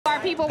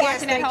people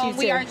watching at home,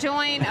 we are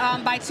joined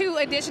by 2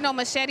 additional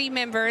Machete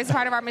members,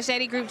 part of our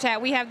Machete group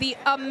chat. We have the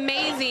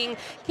amazing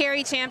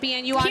Carrie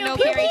Champion. You all know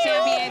Carrie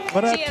Champion.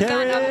 She has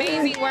done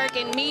amazing work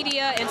in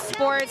media and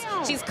sports.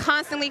 She's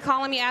constantly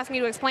calling me, asking me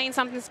to explain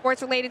something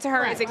sports related to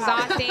her. It's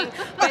exhausting,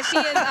 but she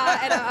is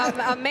an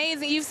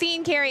amazing. You've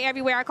seen Carrie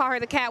everywhere. I call her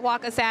the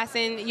catwalk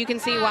assassin. You can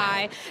see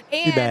why.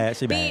 And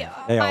she bad.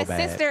 My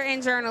sister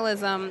in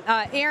journalism,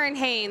 Errin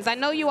Haines. I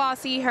know you all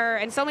see her,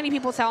 and so many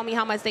people tell me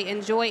how much they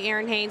enjoy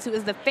Errin Haines, who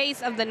is the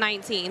face of the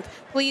 19th.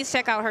 Please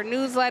check out her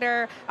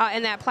newsletter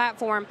and that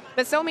platform.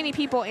 But so many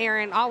people,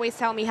 Errin, always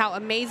tell me how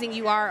amazing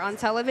you are on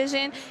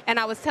television. And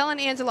I was telling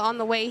Angela on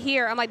the way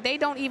here, I'm like, they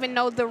don't even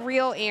know the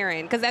real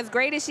Errin, because as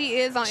great as she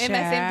is on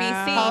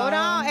MSNBC. Hold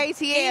on,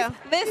 ATL.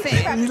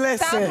 Listen,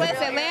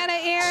 Southwest Atlanta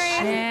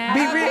Errin.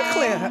 Be real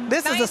clear.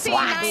 This is the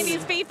SWATs.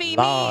 1990s Fifi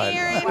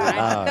Errin.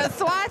 The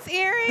SWATs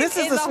Errin This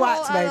is a the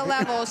SWATs, whole other baby.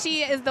 level.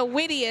 She is the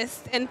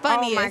wittiest and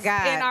funniest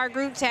in our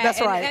group chat.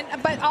 That's right.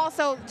 But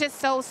also just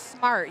so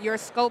smart, your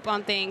scope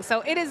on things.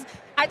 So it is.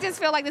 I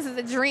just feel like this is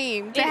a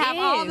dream to have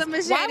all the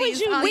machetes. Why would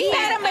you? We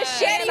had a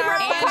machete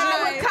roll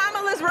call with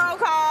Kamala's roll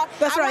call.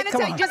 That's right. I want to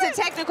tell you just a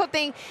technical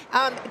thing.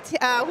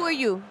 Who are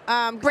you?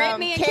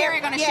 Brittany and Carrie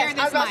are going to share this mic.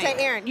 I was going to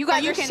say, Aaron, you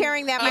guys are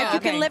sharing that mic. You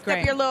can lift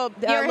up your little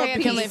piece.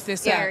 You can lift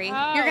this up.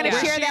 You're going to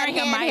share that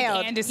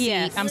handheld. And a seat.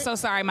 Yes. I'm so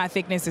sorry, my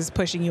thickness is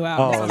pushing you out.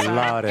 Oh, Lord. Oh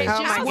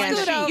my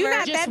gosh. You're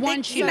not just that one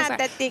thick. sheet. You're not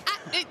that thick.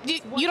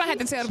 You don't have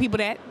to tell the people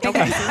that. One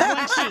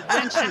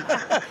sheet.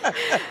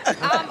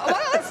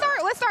 Well,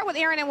 let's start with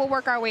Errin, and we'll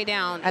work our way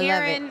down.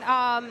 Errin,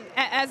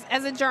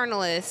 as a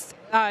journalist,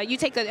 you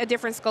take a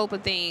different scope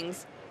of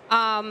things.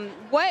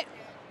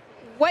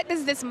 What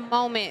does this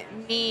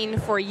moment mean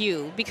for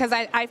you? Because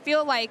I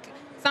feel like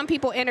some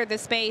people enter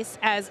this space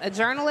as a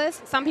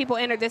journalist, some people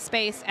enter this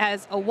space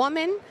as a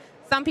woman,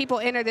 some people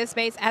enter this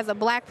space as a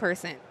black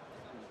person.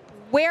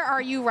 Where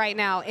are you right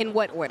now? In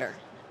what order?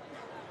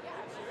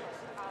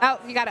 Oh,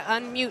 you got to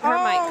unmute her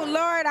mic. Oh,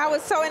 Lord, I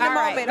was so in the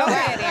moment. Go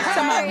ahead, Errin.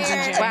 Sorry,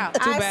 Errin. Wow,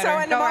 I'm so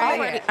in the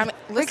moment.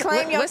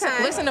 Reclaim your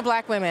time. Listen to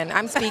black women.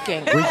 I'm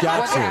speaking. We got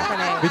What's you.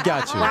 happening? We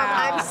got you.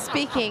 I'm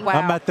speaking. Wow.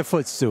 I'm at the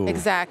footstool.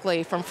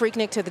 Exactly. From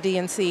Freaknik to the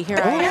DNC. Here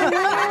I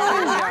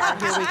am.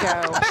 Here we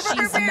go.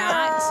 She's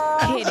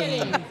not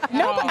kidding.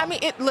 No, but I mean,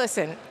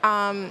 listen.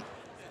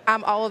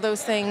 I'm all of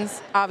those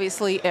things,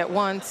 obviously, at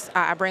once.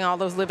 I bring all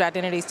those lived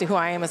identities to who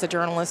I am as a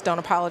journalist. Don't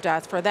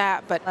apologize for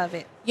that. But, love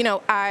it. You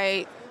know,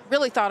 I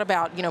really thought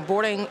about,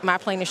 boarding my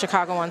plane to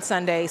Chicago on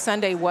Sunday.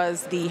 Sunday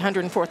was the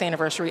 104th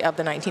anniversary of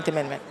the 19th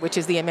Amendment, which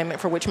is the amendment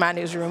for which my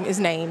newsroom is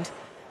named.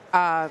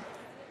 An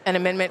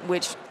amendment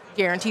which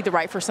guaranteed the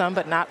right for some,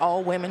 but not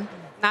all women.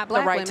 Not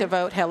black the right women. to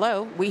vote.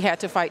 Hello. We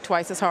had to fight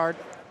twice as hard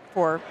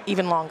for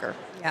even longer.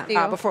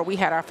 Yeah. Before we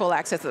had our full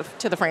access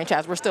to the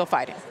franchise. We're still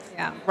fighting.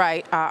 Yeah.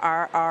 Right.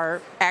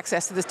 Our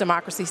access to this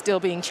democracy still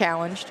being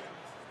challenged.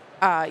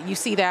 You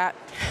see that.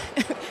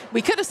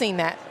 We could have seen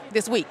that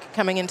this week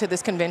coming into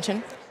this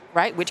convention,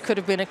 right, which could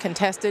have been a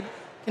contested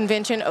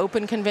convention,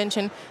 open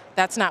convention.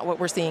 That's not what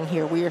we're seeing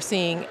here. We are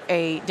seeing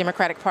a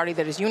Democratic Party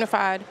that is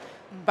unified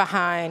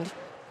behind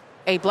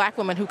a black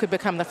woman who could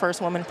become the first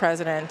woman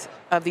president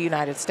of the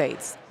United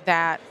States.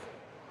 That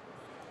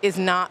is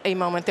not a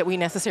moment that we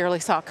necessarily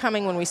saw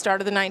coming when we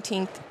started the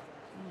 19th,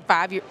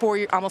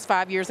 almost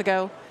 5 years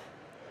ago.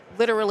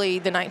 Literally,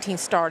 the 19th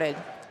started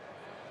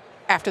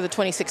after the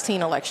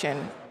 2016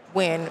 election,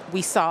 when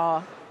we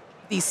saw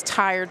these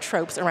tired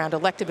tropes around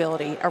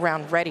electability,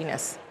 around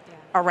readiness,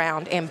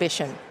 around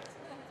ambition,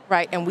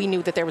 right? And we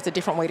knew that there was a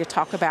different way to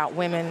talk about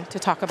women, to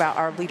talk about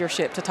our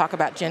leadership, to talk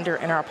about gender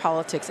and our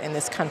politics in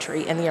this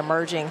country, and the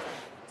emerging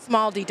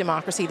small d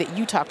democracy that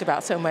you talked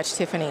about so much,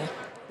 Tiffany,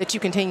 that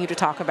you continue to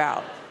talk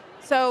about.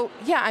 So,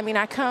 yeah, I mean,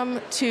 I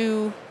come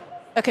to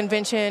a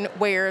convention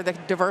where the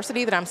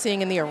diversity that I'm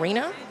seeing in the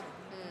arena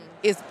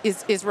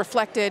is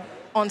reflected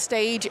on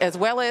stage as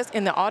well as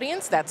in the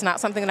audience. That's not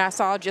something that I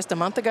saw just a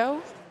month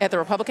ago at the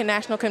Republican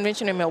National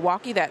Convention in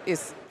Milwaukee. That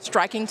is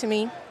striking to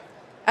me.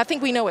 I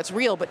think we know it's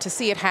real, but to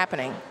see it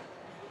happening,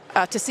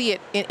 to see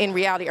it in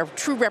reality, a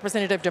true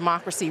representative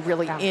democracy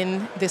really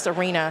in this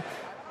arena.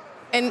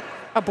 And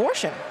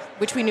abortion,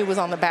 which we knew was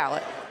on the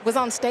ballot, was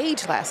on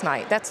stage last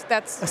night. That's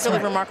really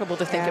remarkable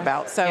to think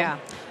about. So,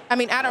 I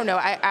mean, I don't know.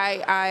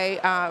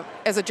 I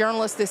as a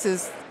journalist, this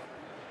is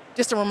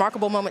just a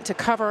remarkable moment to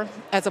cover.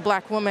 As a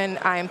black woman,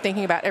 I am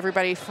thinking about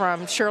everybody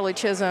from Shirley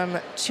Chisholm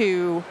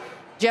to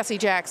Jesse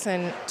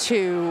Jackson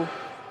to,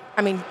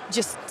 I mean,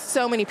 just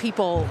so many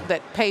people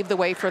that paved the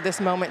way for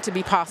this moment to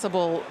be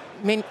possible.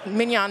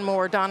 Mignon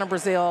Moore, Donna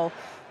Brazile,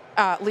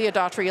 Leah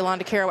Daughtry,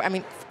 Yolanda Caro, I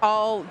mean,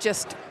 all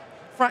just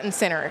front and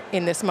center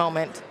in this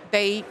moment.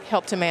 They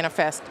helped to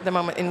manifest the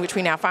moment in which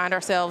we now find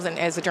ourselves. And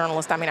as a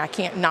journalist, I mean, I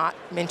can't not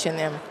mention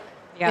them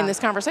in this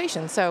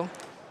conversation. So,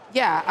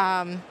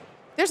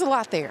 there's a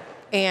lot there.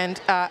 And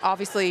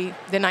obviously,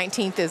 the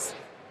 19th is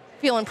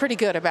feeling pretty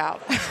good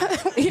about,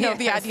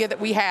 the idea that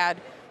we had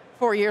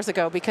 4 years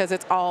ago, because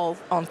it's all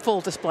on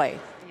full display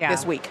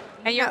this week.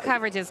 And your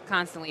coverage is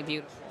constantly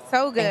beautiful.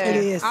 So good. It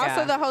is.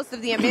 Also the host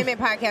of the Amendment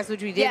podcast,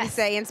 which we didn't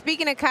say. And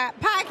speaking of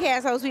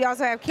podcast hosts, we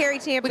also have Carrie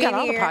Champion We got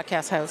all here. the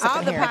podcast hosts.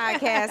 All the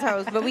podcast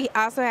hosts, but we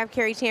also have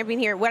Carrie Champion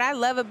here. What I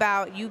love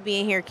about you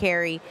being here,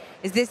 Carrie,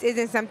 is this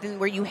isn't something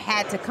where you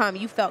had to come.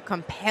 You felt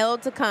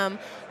compelled to come.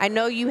 I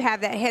know you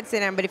have that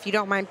headset on, but if you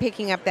don't mind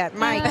picking up that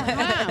mic,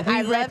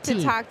 I'd love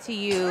to talk to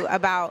you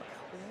about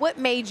what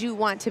made you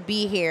want to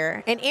be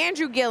here? And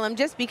Andrew Gillum,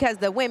 just because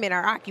the women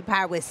are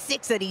occupied with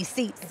 6 of these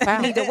seats, you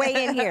need to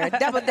weigh in here.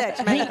 Double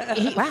Dutch, man.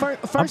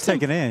 I'm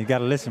taking in. You got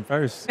to listen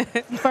first.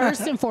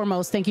 First and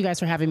foremost, thank you guys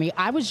for having me.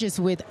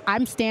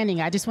 I'm standing.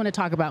 I just want to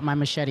talk about my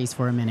machetes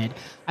for a minute.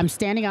 I'm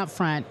standing out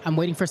front. I'm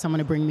waiting for someone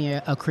to bring me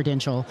a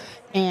credential.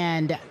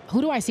 And who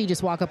do I see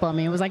just walk up on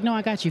me and was like, no,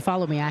 I got you.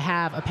 Follow me. I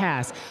have a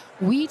pass.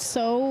 We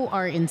so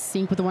are in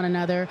sync with one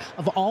another.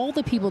 Of all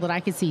the people that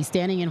I could see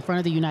standing in front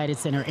of the United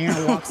Center,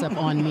 Errin walks up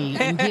on me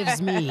and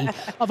gives me,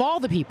 of all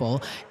the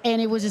people. And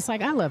it was just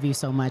like, I love you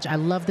so much. I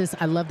love this.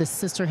 I love this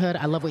sisterhood.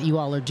 I love what you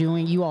all are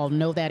doing. You all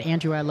know that.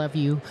 Andrew, I love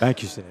you.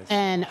 Thank you, sis.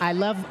 And I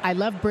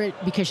love Britt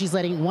because she's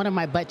letting one of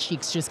my butt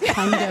cheeks just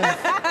kind of...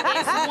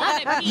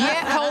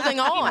 Yet holding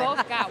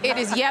on. It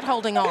is yet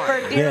holding on.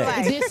 For dear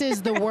life. This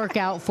is the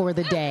workout for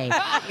the day.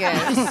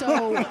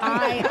 So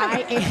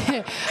I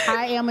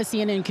am a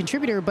CNN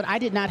contributor, but I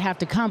did not have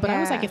to come. But I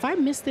was like, if I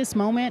miss this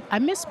moment, I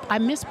miss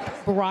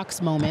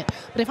Barack's moment.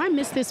 But if I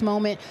miss this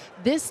moment,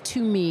 this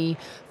to me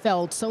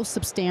felt so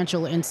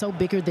substantial and so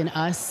bigger than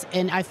us.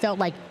 And I felt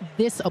like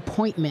this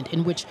appointment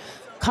in which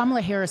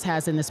Kamala Harris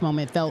has in this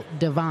moment felt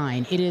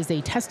divine. It is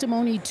a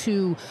testimony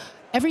to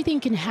everything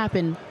can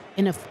happen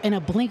in a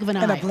blink of an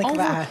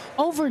eye.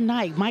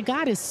 Overnight. My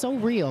God is so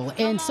real.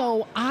 And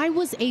so I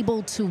was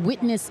able to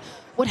witness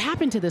what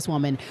happened to this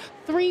woman.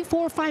 3,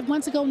 4, 5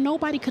 months ago,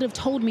 nobody could have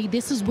told me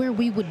this is where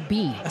we would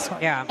be. That's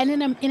right. Yeah. And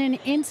in an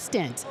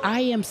instant, I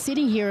am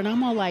sitting here and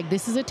I'm all like,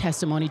 this is a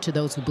testimony to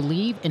those who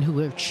believe and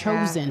who are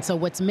chosen. Yeah. So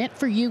what's meant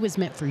for you is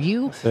meant for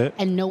you,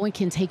 and no one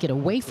can take it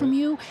away from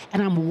you.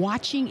 And I'm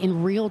watching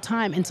in real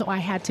time. And so I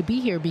had to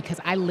be here because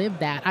I live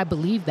that. I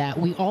believe that.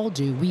 We all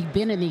do. We've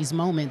been in these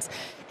moments.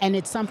 And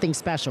it's something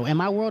special. In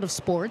my world of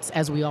sports,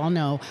 as we all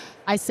know,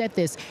 I said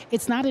this,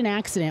 it's not an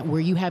accident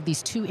where you have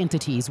these two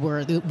entities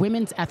where the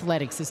women's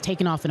athletics is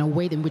taken off in a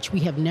way in which we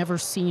have never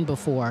seen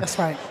before. That's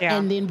right. Yeah.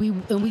 And then we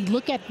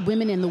look at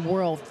women in the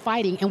world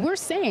fighting, and we're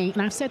saying,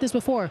 and I've said this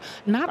before,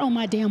 not on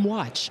my damn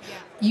watch.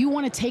 You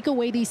want to take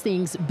away these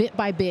things bit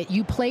by bit.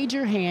 You played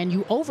your hand,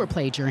 you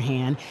overplayed your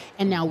hand,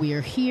 and now we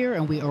are here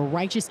and we are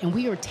righteous and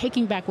we are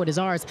taking back what is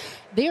ours.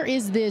 There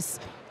is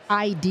this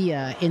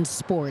idea in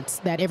sports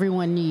that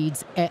everyone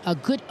needs a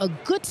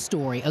good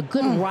story, a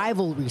good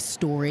rivalry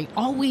story,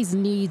 always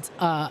needs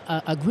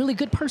a really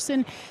good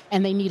person,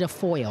 and they need a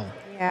foil.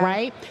 Yeah.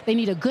 Right? They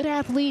need a good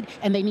athlete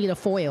and they need a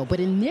foil. But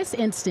in this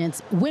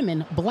instance,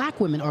 women, black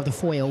women are the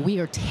foil. We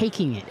are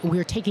taking it.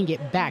 We're taking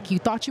it back. You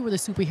thought you were the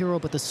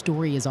superhero, but the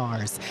story is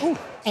ours. Ooh,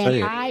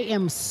 and I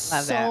am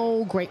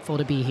so grateful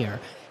to be here.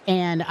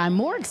 And I'm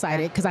more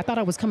excited because I thought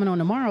I was coming on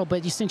tomorrow,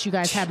 but since you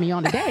guys had me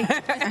on today,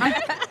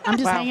 I'm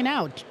just hanging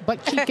out,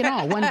 butt cheek and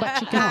all, one butt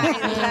cheek and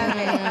all.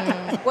 I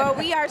love it. Well,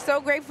 we are so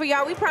grateful,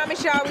 y'all. We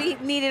promise y'all we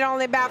needed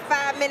only about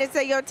 5 minutes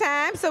of your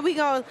time, so we're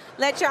going to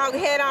let y'all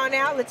head on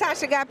out.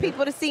 Latasha got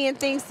people to see and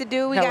things to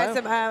do. We got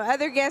some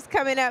other guests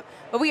coming up,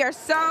 but we are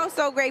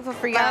so grateful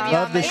for y'all.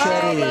 Love the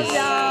Shetties.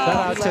 Shout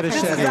out to the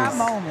Shetties. This is our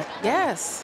moment. Yes.